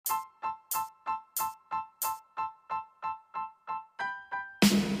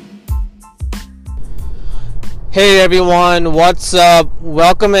Hey everyone, what's up?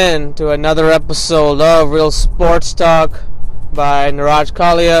 Welcome in to another episode of Real Sports Talk by Niraj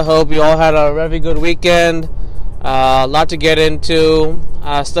Kalia. Hope you all had a very good weekend. A lot to get into.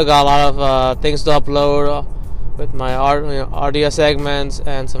 I still got a lot of things to upload with my RDS segments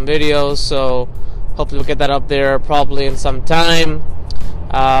and some videos, so hopefully we'll get that up there probably in some time.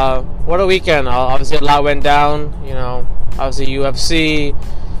 What a weekend. Obviously a lot went down, obviously UFC,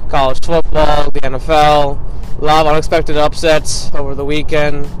 college football, the NFL. A lot of unexpected upsets over the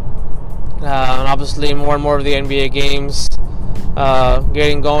weekend, and obviously more and more of the NBA games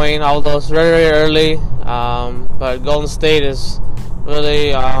getting going, although it's very, very early, but Golden State is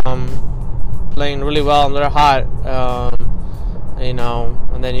really playing really well and they're hot,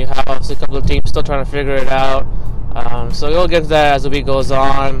 and then you have obviously a couple of teams still trying to figure it out, so we'll get to that as the week goes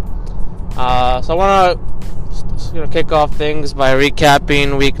on. So I want to kick off things by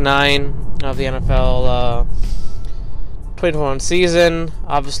recapping Week 9 of the NFL 2021 season.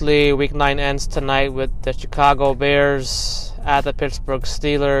 Obviously, Week 9 ends tonight with the Chicago Bears at the Pittsburgh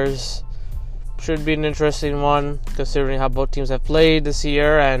Steelers. Should be an interesting one, considering how both teams have played this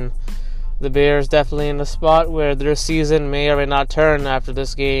year, and the Bears definitely in a spot where their season may or may not turn after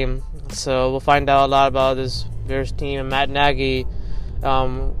this game. So we'll find out a lot about this Bears team and Matt Nagy,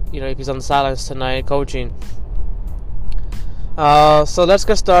 if he's on the sidelines tonight coaching. So let's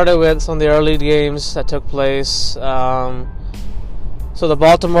get started with some of the early games that took place. So the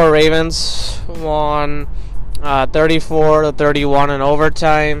Baltimore Ravens won 34-31 in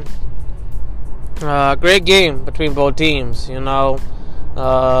overtime. Great game between both teams. The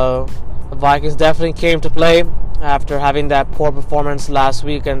Vikings definitely came to play after having that poor performance last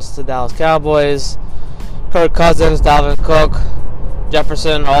week against the Dallas Cowboys. Kirk Cousins, Dalvin Cook,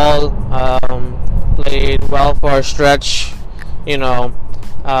 Jefferson all played well for a stretch. It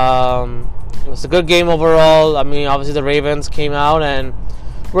was a good game overall. I mean, obviously the Ravens came out and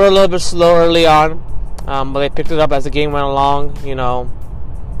were a little bit slow early on, but they picked it up as the game went along,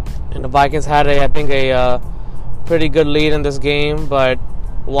 and the Vikings had a pretty good lead in this game, but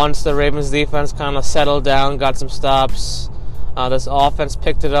once the Ravens defense kind of settled down, got some stops, this offense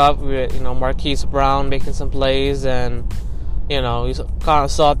picked it up with, Marquise Brown making some plays, and, you kind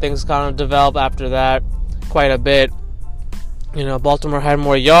of saw things kind of develop after that quite a bit. Baltimore had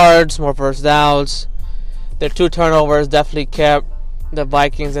more yards, more first downs. Their 2 turnovers definitely kept the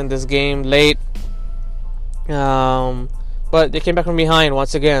Vikings in this game late. But they came back from behind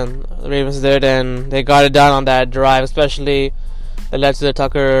once again. The Ravens did, and they got it done on that drive, especially that led to the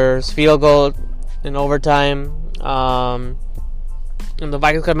Tucker's field goal in overtime. And the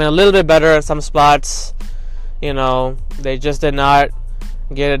Vikings come in a little bit better in some spots. They just did not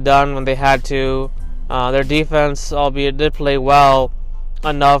get it done when they had to. Their defense, albeit did play well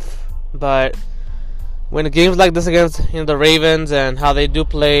enough, but when the games like this against the Ravens and how they do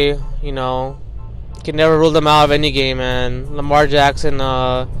play, you can never rule them out of any game. And Lamar Jackson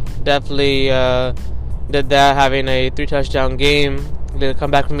definitely did that, having a 3-touchdown game. They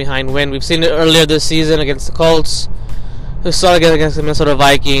come back from behind win. We've seen it earlier this season against the Colts. We saw it against the Minnesota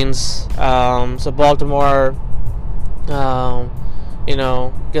Vikings. So Baltimore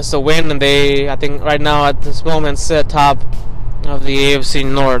gets a win, and they, I think right now at this moment, sit top of the AFC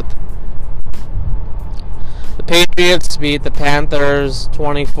North. The Patriots beat the Panthers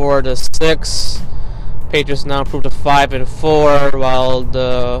 24-6. Patriots now improved to 5-4, while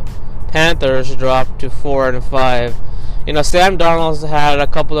the Panthers dropped to 4-5. Sam Darnold's had a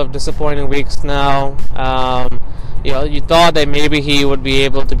couple of disappointing weeks now. You thought that maybe he would be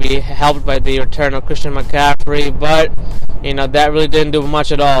able to be helped by the return of Christian McCaffrey, but that really didn't do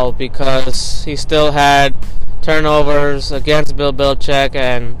much at all, because he still had turnovers against Bill Belichick,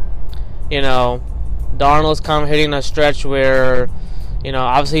 and Darnold's kind of hitting a stretch where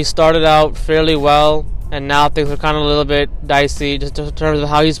obviously he started out fairly well, and now things are kind of a little bit dicey just in terms of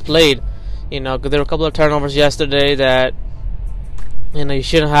how he's played. Because there were a couple of turnovers yesterday that he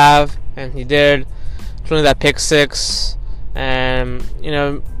shouldn't have, and he did, including that pick six. And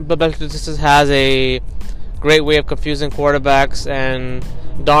Bill Belichick just has a great way of confusing quarterbacks, and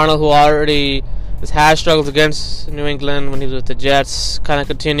Darnold, who already has struggles against New England when he was with the Jets, kind of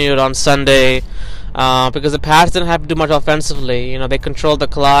continued on Sunday, because the Pats didn't have to do much offensively. They controlled the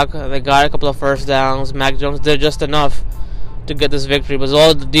clock, they got a couple of first downs. Mac Jones did just enough to get this victory. It was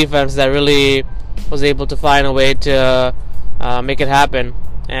all the defense that really was able to find a way to make it happen.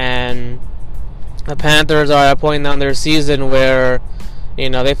 And the Panthers are at a point now in their season where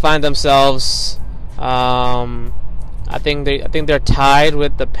they find themselves, I think they're tied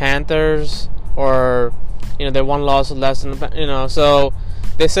with the Panthers, or they're one loss less than so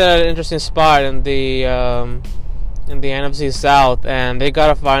they sit at an interesting spot in the NFC South, and they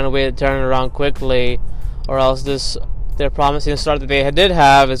gotta find a way to turn it around quickly, or else their promising start that they did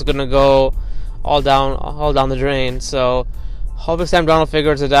have is gonna go all down the drain. So hopefully Sam Darnold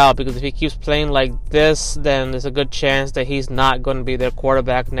figures it out, because if he keeps playing like this, then there's a good chance that he's not going to be their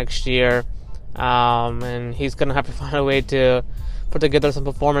quarterback next year, and he's going to have to find a way to put together some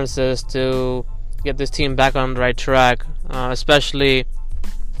performances to get this team back on the right track, especially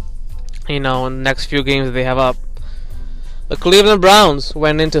in the next few games that they have up. The Cleveland Browns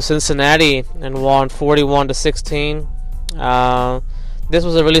went into Cincinnati and won 41-16. This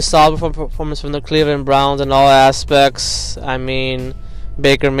was a really solid performance from the Cleveland Browns in all aspects. I mean,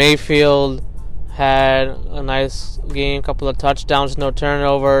 Baker Mayfield had a nice game, couple of touchdowns, no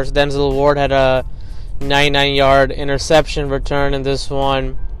turnovers. Denzel Ward had a 99-yard interception return in this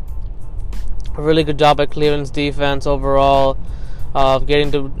one. A really good job by Cleveland's defense overall of getting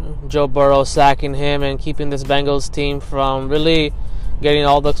to Joe Burrow, sacking him, and keeping this Bengals team from really getting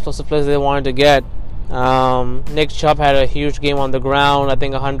all the explosive plays they wanted to get. Nick Chubb had a huge game on the ground. I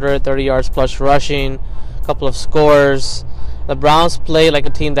think 130 yards plus rushing, a couple of scores. The Browns played like a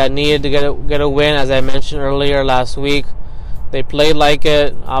team that needed to get a win, as I mentioned earlier last week. They played like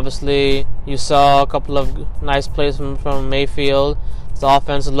it. Obviously, you saw a couple of nice plays from Mayfield. The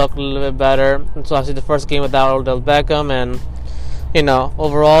offense looked a little bit better. And so obviously the first game without Odell Beckham, and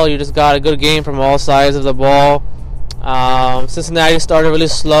overall you just got a good game from all sides of the ball. Cincinnati started really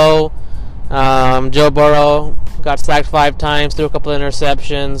slow. Joe Burrow got sacked 5 times, threw a couple of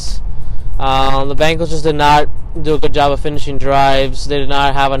interceptions. The Bengals just did not do a good job of finishing drives. They did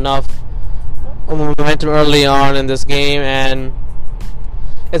not have enough momentum early on in this game, and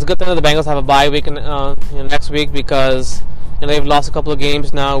it's a good thing that the Bengals have a bye week next week, because they've lost a couple of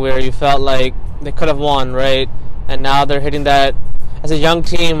games now where you felt like they could have won, right? And now they're hitting that as a young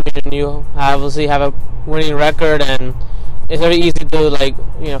team. You obviously have a winning record, and it's very easy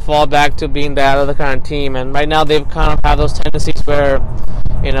to fall back to being that other kind of team. And right now they've kind of have those tendencies where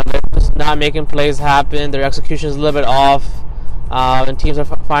they're just not making plays happen. Their execution is a little bit off, and teams are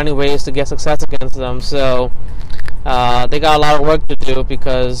finding ways to get success against them. So they got a lot of work to do,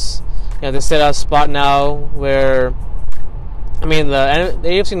 because they sit at a spot now where the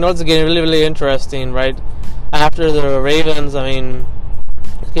AFC North is getting really, really interesting, right? After the Ravens,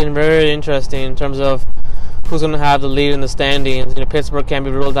 it's getting very interesting in terms of who's going to have the lead in the standings. Pittsburgh can't be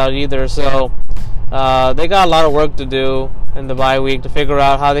ruled out either. So they got a lot of work to do in the bye week to figure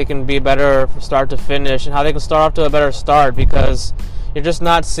out how they can be better from start to finish, and how they can start off to a better start, because you're just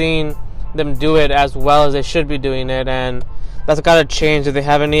not seeing them do it as well as they should be doing it, and that's got to change if they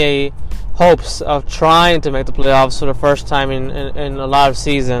have any hopes of trying to make the playoffs for the first time in a lot of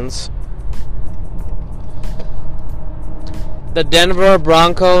seasons. The Denver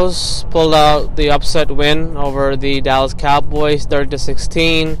Broncos pulled out the upset win over the Dallas Cowboys,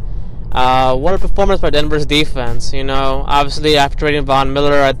 30-16. What a performance by Denver's defense. Obviously after trading Von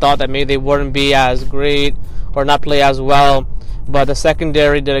Miller, I thought that maybe they wouldn't be as great or not play as well, but the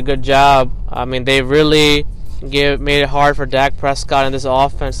secondary did a good job. They really made it hard for Dak Prescott and this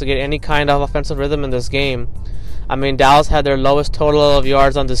offense to get any kind of offensive rhythm in this game. Dallas had their lowest total of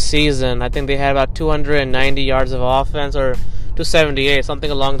yards on the season. I think they had about 290 yards of offense, or 278, something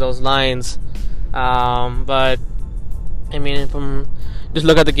along those lines. But from just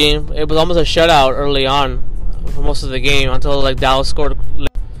look at the game, it was almost a shutout early on for most of the game, until Dallas scored.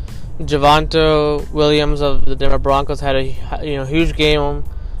 Javonte Williams of the Denver Broncos had a huge game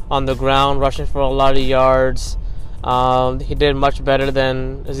on the ground, rushing for a lot of yards. He did much better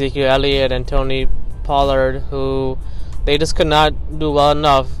than Ezekiel Elliott and Tony Pollard, who they just could not do well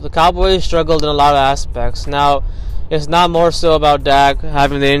enough. The Cowboys struggled in a lot of aspects. Now, it's not more so about Dak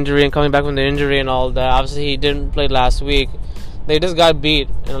having the injury and coming back from the injury and all that. Obviously, he didn't play last week. They just got beat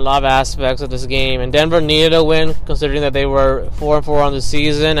in a lot of aspects of this game, and Denver needed a win, considering that they were 4-4 on the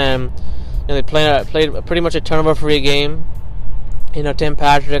season, and they played pretty much a turnover-free game. Tim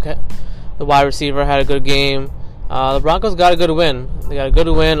Patrick, the wide receiver, had a good game. The Broncos got a good win. They got a good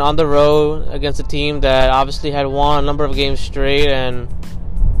win on the road against a team that obviously had won a number of games straight, and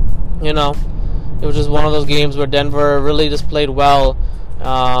it was just one of those games where Denver really just played well.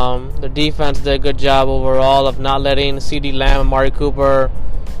 The defense did a good job overall of not letting CeeDee Lamb and Amari Cooper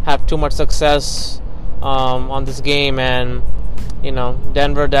have too much success on this game, and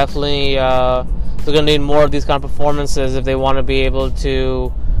Denver definitely is going to need more of these kind of performances if they want to be able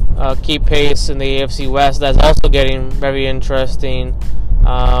to keep pace in the AFC West. That's also getting very interesting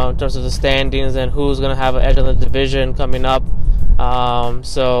in terms of the standings and who's going to have an edge on the division coming up.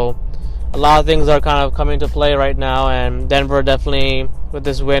 So a lot of things are kind of coming to play right now, and Denver definitely, with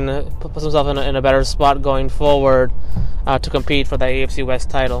this win, puts himself in a better spot going forward to compete for the AFC West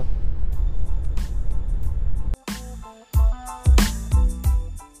title.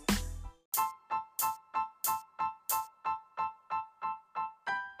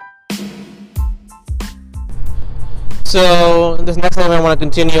 So this next time I want to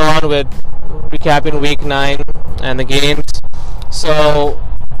continue on with recapping Week 9 and the games. So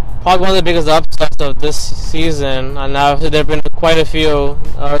probably one of the biggest upsets of this season, and now there have been quite a few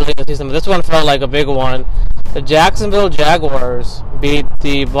early in the season, but this one felt like a big one. The Jacksonville Jaguars beat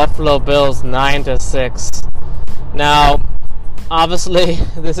the Buffalo Bills 9-6. Now, obviously,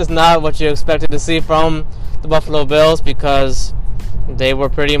 this is not what you expected to see from the Buffalo Bills, because they were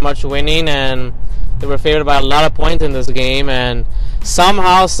pretty much winning and they were favored by a lot of points in this game, and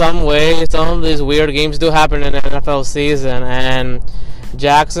somehow, some way, some of these weird games do happen in the NFL season, and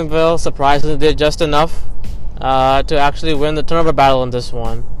Jacksonville surprisingly did just enough to actually win the turnover battle in this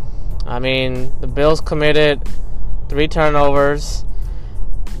one. I mean, the Bills committed 3 turnovers.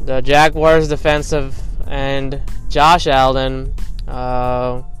 The Jaguars defensive end Josh Allen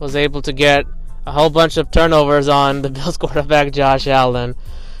was able to get a whole bunch of turnovers on the Bills quarterback Josh Allen.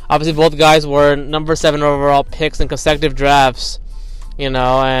 Obviously, both guys were number 7 overall picks in consecutive drafts,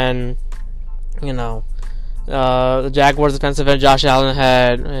 and, the Jaguars defensive end Josh Allen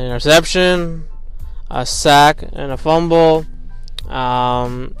had an interception, a sack, and a fumble.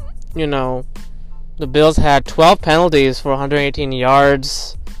 The Bills had 12 penalties for 118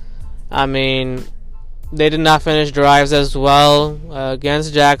 yards. I mean, they did not finish drives as well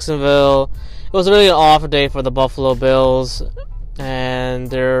against Jacksonville. It was really an off day for the Buffalo Bills and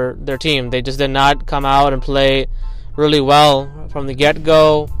their team. They just did not come out and play really well from the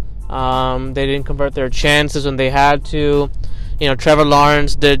get-go. They didn't convert their chances when they had to. Trevor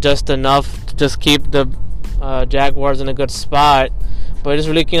Lawrence did just enough to just keep the Jaguars in a good spot, but it just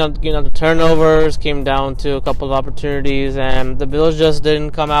really came down to turnovers, came down to a couple of opportunities, and the Bills just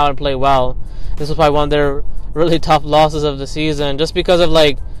didn't come out and play well. This was probably one of their really tough losses of the season, just because of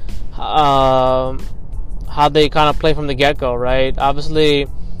how they kind of play from the get-go, right? Obviously,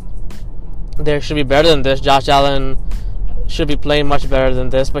 they should be better than this. Josh Allen should be playing much better than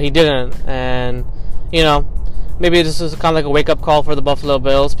this, but he didn't. And, maybe this is kind of like a wake-up call for the Buffalo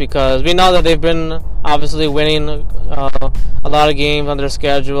Bills, because we know that they've been obviously winning a lot of games on their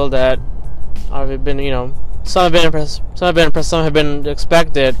schedule that have been, some have been impressed, some have been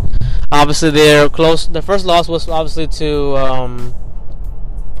expected. Obviously, they're close. The first loss was obviously to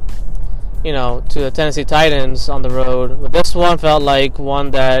the Tennessee Titans on the road. But this one felt like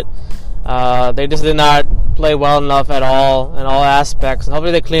one that they just did not play well enough at all in all aspects, and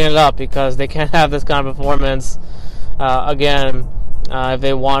hopefully they clean it up, because they can't have this kind of performance again if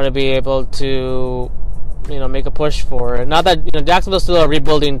they want to be able to make a push for it. Not that Jacksonville's still a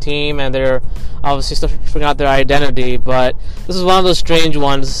rebuilding team and they're obviously still figuring out their identity, but this is one of those strange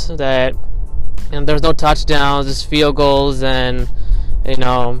ones that there's no touchdowns, just field goals, and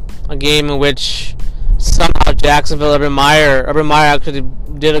a game in which somehow Jacksonville, Urban Meyer actually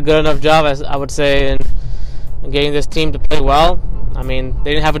did a good enough job, as I would say, in getting this team to play well. I mean,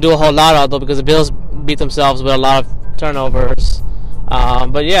 they didn't have to do a whole lot, although, because the Bills beat themselves with a lot of turnovers.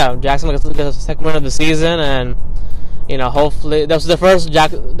 But yeah, Jacksonville gets the second win of the season, and hopefully that was the first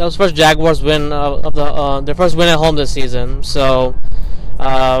Jaguars win of their first win at home this season. So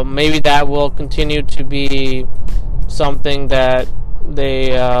maybe that will continue to be something that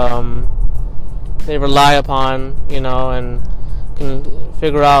they rely upon, and can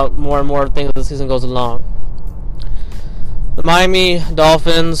figure out more and more things as the season goes along. The Miami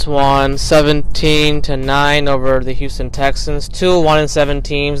Dolphins won 17-9 over the Houston Texans. 2 1-7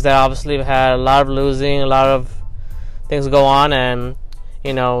 teams that obviously have had a lot of losing, a lot of things go on, and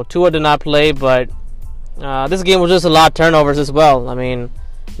Tua did not play, but this game was just a lot of turnovers as well. I mean,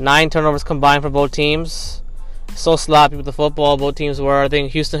 9 turnovers combined for both teams. So sloppy with the football both teams were. I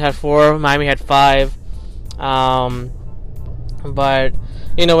think Houston had 4, Miami had 5. But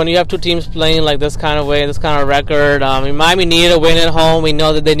when you have 2 teams playing like this kind of way, this kind of record, Miami needed a win at home. We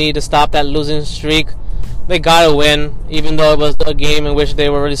know that they need to stop that losing streak. They got to win, even though it was a game in which they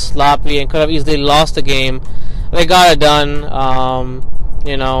were really sloppy and could have easily lost the game. They got it done,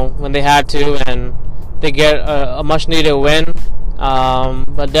 when they had to, and they get a much-needed win.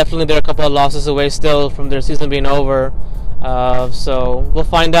 But definitely they're a couple of losses away still from their season being over. So we'll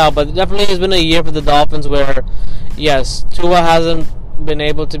find out. But definitely it's been a year for the Dolphins where, yes, Tua hasn't been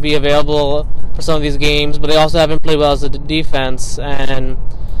able to be available for some of these games, but they also haven't played well as a defense, and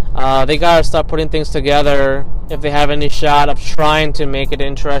they got to start putting things together if they have any shot of trying to make it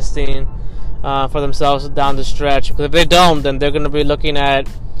interesting for themselves down the stretch. Because if they don't, then they're going to be looking at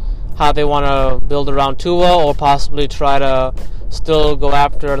how they want to build around Tua, or possibly try to still go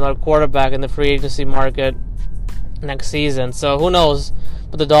after another quarterback in the free agency market next season. So who knows?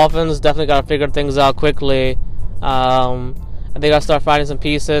 But the Dolphins definitely got to figure things out quickly. And they got to start finding some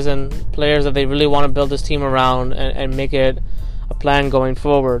pieces and players that they really want to build this team around, and make it a plan going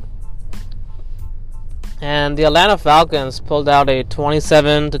forward. And the Atlanta Falcons pulled out a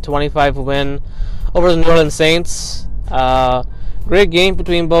 27-25 win over the New Orleans Saints. Great game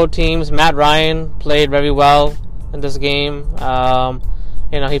between both teams. Matt Ryan played very well in this game.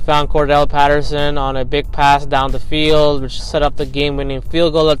 He found Cordell Patterson on a big pass down the field, which set up the game-winning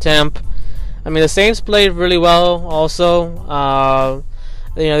field goal attempt. I mean, the Saints played really well also.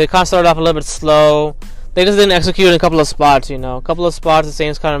 They kind of started off a little bit slow. They just didn't execute in a couple of spots, A couple of spots the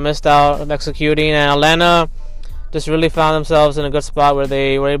Saints kind of missed out of executing. And Atlanta just really found themselves in a good spot where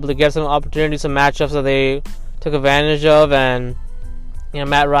they were able to get some opportunities, some matchups that they took advantage of. And,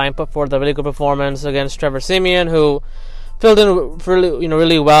 Matt Ryan put forth a really good performance against Trevor Siemian, who filled in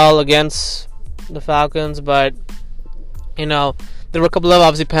really well against the Falcons. But, there were a couple of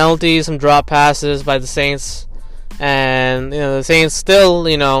obviously penalties, some drop passes by the Saints. And the Saints still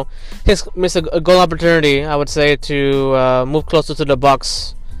missed a goal opportunity, I would say, to move closer to the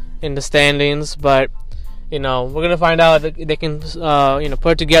Bucs in the standings. But we're gonna find out if they can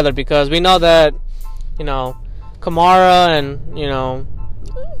put it together, because we know that Kamara and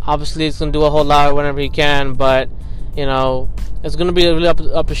obviously he's gonna do a whole lot whenever he can, but it's gonna be really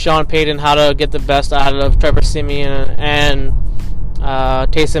up to Sean Payton how to get the best out of Trevor Siemian and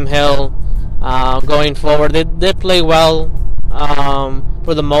Taysom Hill. Going forward, they play well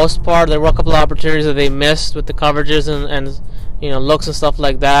for the most part. There were a couple of opportunities that they missed with the coverages and looks and stuff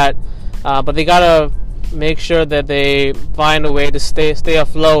like that. But they gotta make sure that they find a way to stay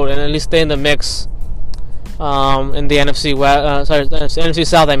afloat and at least stay in the mix in the NFC West. NFC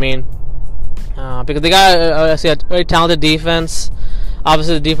South. I mean, because they got a very talented defense.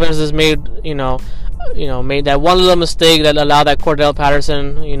 Obviously, the defense has made made that one little mistake that allowed that Cordell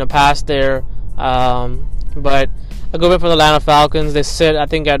Patterson, pass there. But a good win for the Atlanta Falcons. They sit, I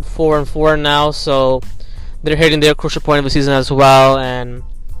think, at 4-4 now, so they're hitting their crucial point of the season as well. And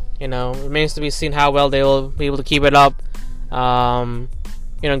remains to be seen how well they will be able to keep it up.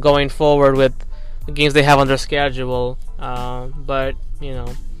 Going forward with the games they have on their schedule. But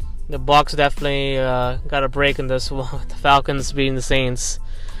the Bucs definitely got a break in this one, with the Falcons beating the Saints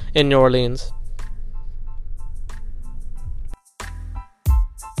in New Orleans.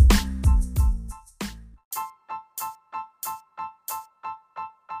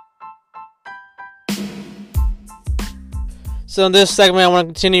 So in this segment, I want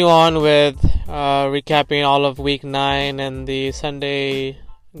to continue on with recapping all of Week 9 and the Sunday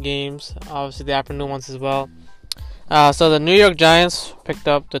games, obviously the afternoon ones as well. So the New York Giants picked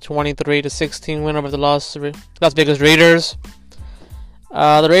up the 23-16 win over the Las Vegas Raiders.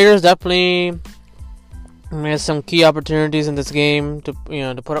 The Raiders definitely made some key opportunities in this game to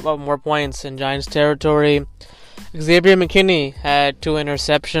put up more points in Giants territory. Xavier McKinney had 2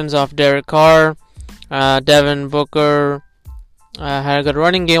 interceptions off Derek Carr. Devin Booker had a good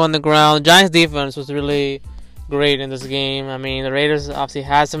running game on the ground. The Giants defense was really great in this game. I mean, the Raiders obviously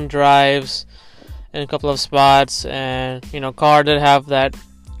had some drives in a couple of spots, and Carr did have that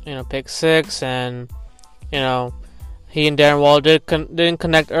pick six, and he and Darren Waller didn't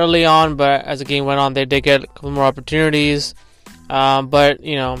connect early on, but as the game went on, they did get a couple more opportunities. But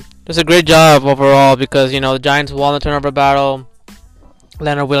just a great job overall, because the Giants won the turnover battle.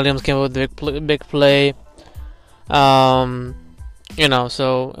 Leonard Williams came up with a big play.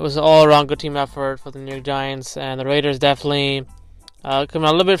 So it was an all-around good team effort for the New York Giants, and the Raiders definitely came out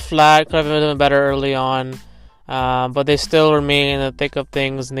a little bit flat, could have been better early on, but they still remain in the thick of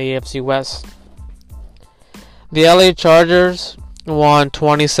things in the AFC West. The LA Chargers won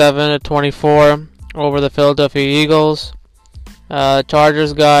 27-24 over the Philadelphia Eagles.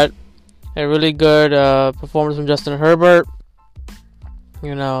 Chargers got a really good performance from Justin Herbert.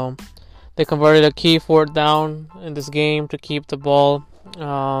 They converted a key 4th down in this game to keep the ball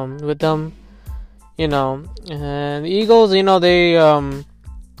with them. And the Eagles, the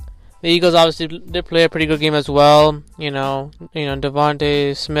Eagles obviously did play a pretty good game as well.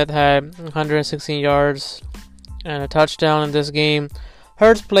 Devontae Smith had 116 yards and a touchdown in this game.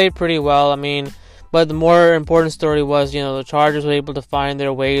 Hurts played pretty well. But the more important story was, the Chargers were able to find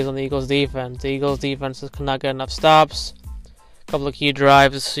their ways on the Eagles' defense. The Eagles' defense could not get enough stops. A couple of key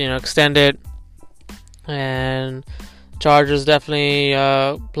drives, extended. And Chargers definitely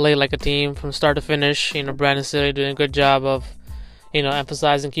played like a team from start to finish. Brandon Staley doing a good job of,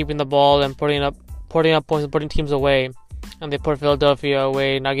 emphasizing keeping the ball and putting up points and putting teams away. And they put Philadelphia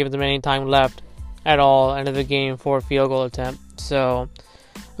away, not giving them any time left at all. End of the game for a field goal attempt. So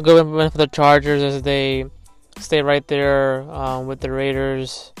a good win for the Chargers as they stay right there with the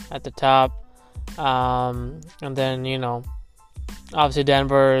Raiders at the top. And then, obviously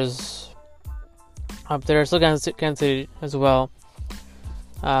Denver is up there. Still Kansas City as well.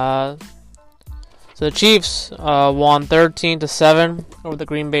 So the Chiefs won 13-7 over the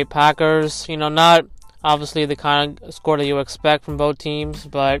Green Bay Packers. Not obviously the kind of score that you expect from both teams,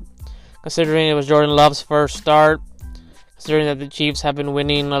 but considering it was Jordan Love's first start, considering that the Chiefs have been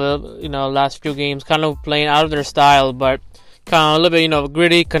winning a little, last few games, kind of playing out of their style, but kind of a little bit,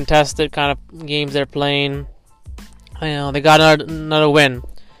 gritty, contested kind of games they're playing. They got another win.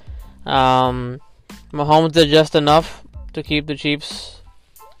 Mahomes did just enough to keep the Chiefs,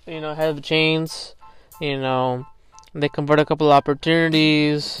 ahead of the chains. They converted a couple of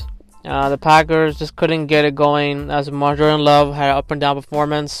opportunities. The Packers just couldn't get it going as much. Jordan Love had an up and down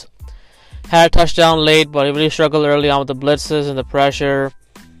performance. Had a touchdown late, but he really struggled early on with the blitzes and the pressure.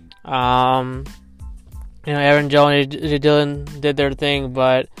 Aaron Jones and AJ Dillon did their thing,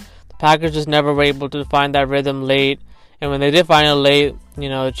 but the Packers just never were able to find that rhythm late. And when they did find it late,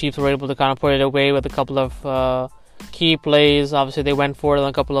 the Chiefs were able to kind of put it away with a couple of key plays. Obviously, they went for it on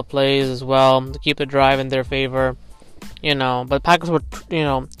a couple of plays as well to keep the drive in their favor. But the Packers were,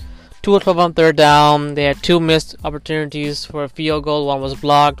 2 of 12 on third down. They had 2 missed opportunities for a field goal. One was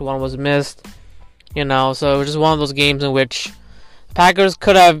blocked, one was missed. So it was just one of those games in which the Packers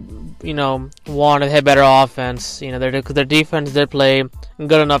could have, won if they had better offense. Their defense did play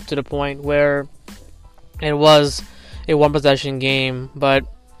good enough to the point where it was a one-possession game. But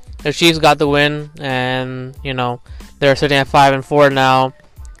the Chiefs got the win, and, they're sitting at 5-4 now,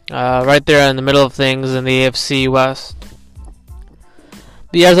 right there in the middle of things in the AFC West.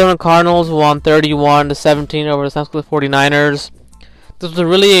 The Arizona Cardinals won 31-17 over the San Francisco 49ers. This was a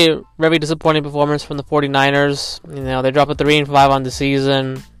really very disappointing performance from the 49ers. They dropped to 3-5 on the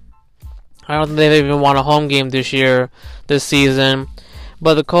season. I don't think they've even won a home game this season.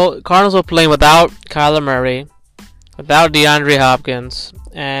 But the Cardinals were playing without Kyler Murray, without DeAndre Hopkins,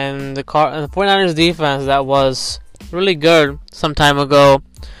 and the 49ers defense that was really good some time ago.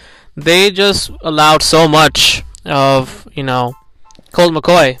 They just allowed so much of, Colt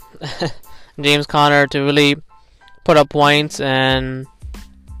McCoy, James Conner to really put up points, and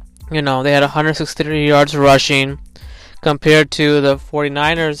they had 163 yards rushing compared to the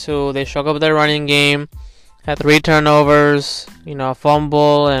 49ers, who they struggled with their running game, had 3 turnovers, a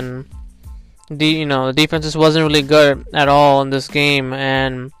fumble, and the defense just wasn't really good at all in this game.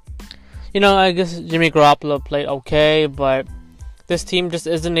 And I guess Jimmy Garoppolo played okay, but this team just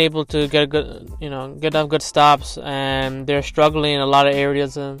isn't able to get enough good stops, and they're struggling in a lot of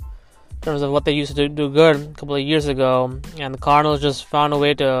areas in terms of what they used to do good a couple of years ago. And the Cardinals just found a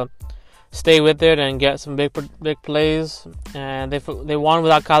way to stay with it and get some big plays, and they won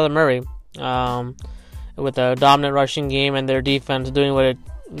without Kyler Murray, with a dominant rushing game and their defense doing what it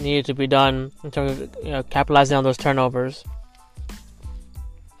needed to be done in terms of capitalizing on those turnovers.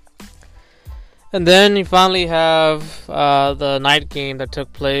 And then you finally have the night game that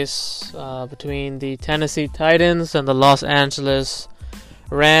took place between the Tennessee Titans and the Los Angeles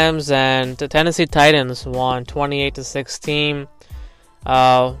Rams, and the Tennessee Titans won 28-16.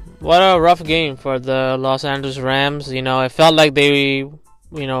 What a rough game for the Los Angeles Rams. It felt like they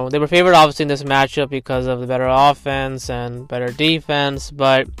were favored obviously in this matchup because of the better offense and better defense,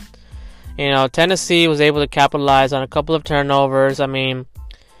 but Tennessee was able to capitalize on a couple of turnovers. I mean,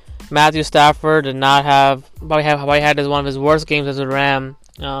 Matthew Stafford did not probably had one of his worst games as a Ram,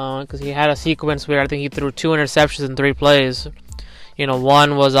 because he had a sequence where I think he threw 2 interceptions in 3 plays.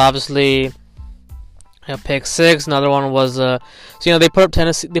 One was obviously a pick 6. Another one was they put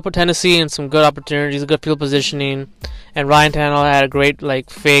Tennessee in some good opportunities, good field positioning, and Ryan Tannehill had a great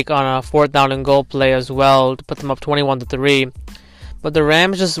fake on a 4th down and goal play as well to put them up 21-3. But the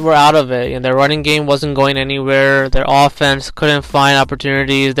Rams just were out of it. Their running game wasn't going anywhere. Their offense couldn't find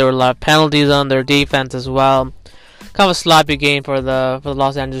opportunities. There were a lot of penalties on their defense as well. Kind of a sloppy game for the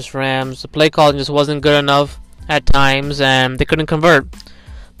Los Angeles Rams. The play calling just wasn't good enough at times, and they couldn't convert.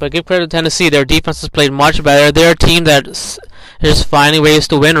 But give credit to Tennessee. Their defense has played much better. They're a team that's just finding ways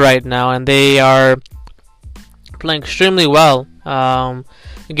to win right now, and they are playing extremely well.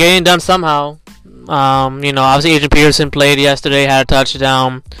 Getting done somehow. Obviously Adrian Peterson played yesterday, had a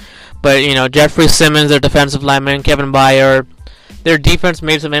touchdown. But, Jeffrey Simmons, their defensive lineman, Kevin Byard, their defense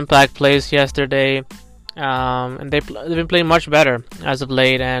made some impact plays yesterday. And they've been playing much better as of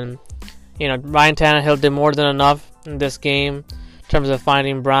late. And, Ryan Tannehill did more than enough in this game terms of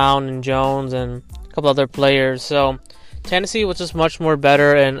finding Brown and Jones and a couple other players. So Tennessee was just much more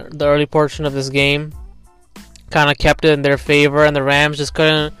better in the early portion of this game. Kind of kept it in their favor, and the Rams just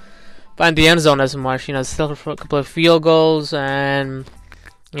couldn't find the end zone as much. Still for a couple of field goals, and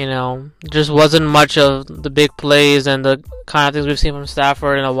just wasn't much of the big plays and the kind of things we've seen from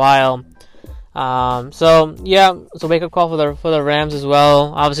Stafford in a while. So it's a wake-up call for the Rams as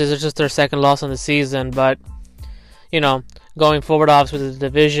well. Obviously, it's just their second loss on the season, but going forward, obviously with the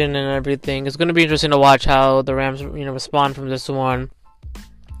division and everything, it's going to be interesting to watch how the Rams respond from this one.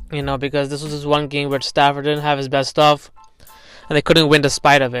 Because this was just one game where Stafford didn't have his best stuff, and they couldn't win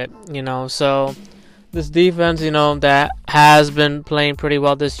despite of it. So this defense, that has been playing pretty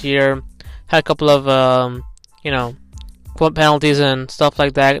well this year, had a couple of penalties and stuff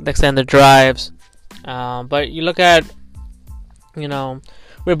like that extended drives. But you look at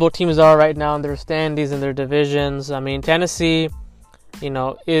where both teams are right now in their standings and their divisions. I mean, Tennessee,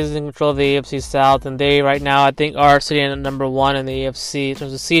 is in control of the AFC South, and they right now I think are sitting at number 1 in the AFC in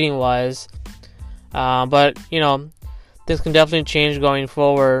terms of seeding wise. But this can definitely change going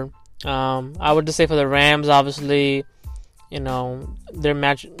forward. I would just say for the Rams, obviously, their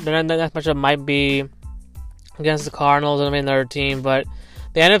next matchup might be against the Cardinals and another team, but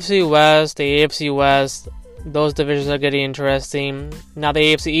the NFC West, the AFC West, those divisions are getting interesting. Now the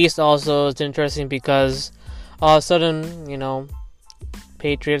AFC East also is interesting because all of a sudden,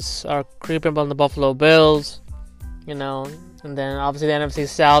 Patriots are creeping up on the Buffalo Bills, and then obviously the NFC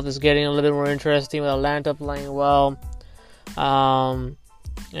South is getting a little bit more interesting with Atlanta playing well.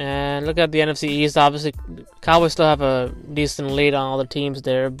 And look at the NFC East. Obviously, Cowboys still have a decent lead on all the teams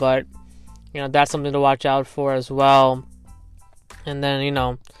there, but that's something to watch out for as well. And then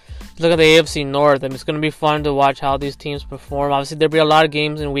look at the AFC North. I mean, it's going to be fun to watch how these teams perform. Obviously, there'll be a lot of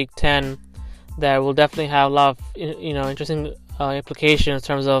games in Week 10 that will definitely have a lot of interesting implications in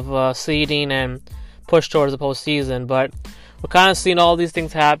terms of seeding and push towards the postseason. But we're kind of seeing all these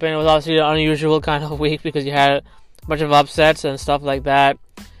things happen. It was obviously an unusual kind of week because you had a bunch of upsets and stuff like that.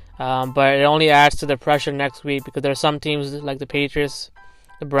 But it only adds to the pressure next week because there are some teams like the Patriots,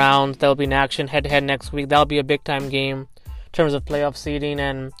 the Browns, that will be in action head-to-head next week. That'll be a big-time game in terms of playoff seeding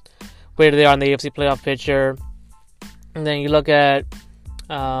and where they are in the AFC playoff picture. And then you look at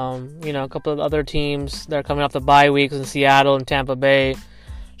a couple of other teams that are coming off the bye weeks in Seattle and Tampa Bay.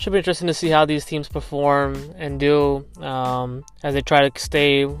 Should be interesting to see how these teams perform and do as they try to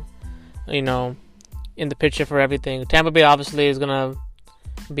stay, in the picture for everything. Tampa Bay obviously is going to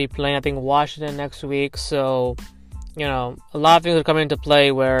be playing, I think, Washington next week. So, a lot of things are coming into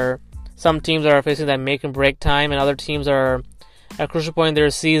play where some teams are facing that make and break time and other teams are at a crucial point in their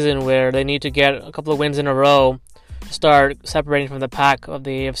season where they need to get a couple of wins in a row to start separating from the pack of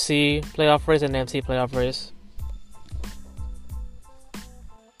the AFC playoff race and the NFC playoff race.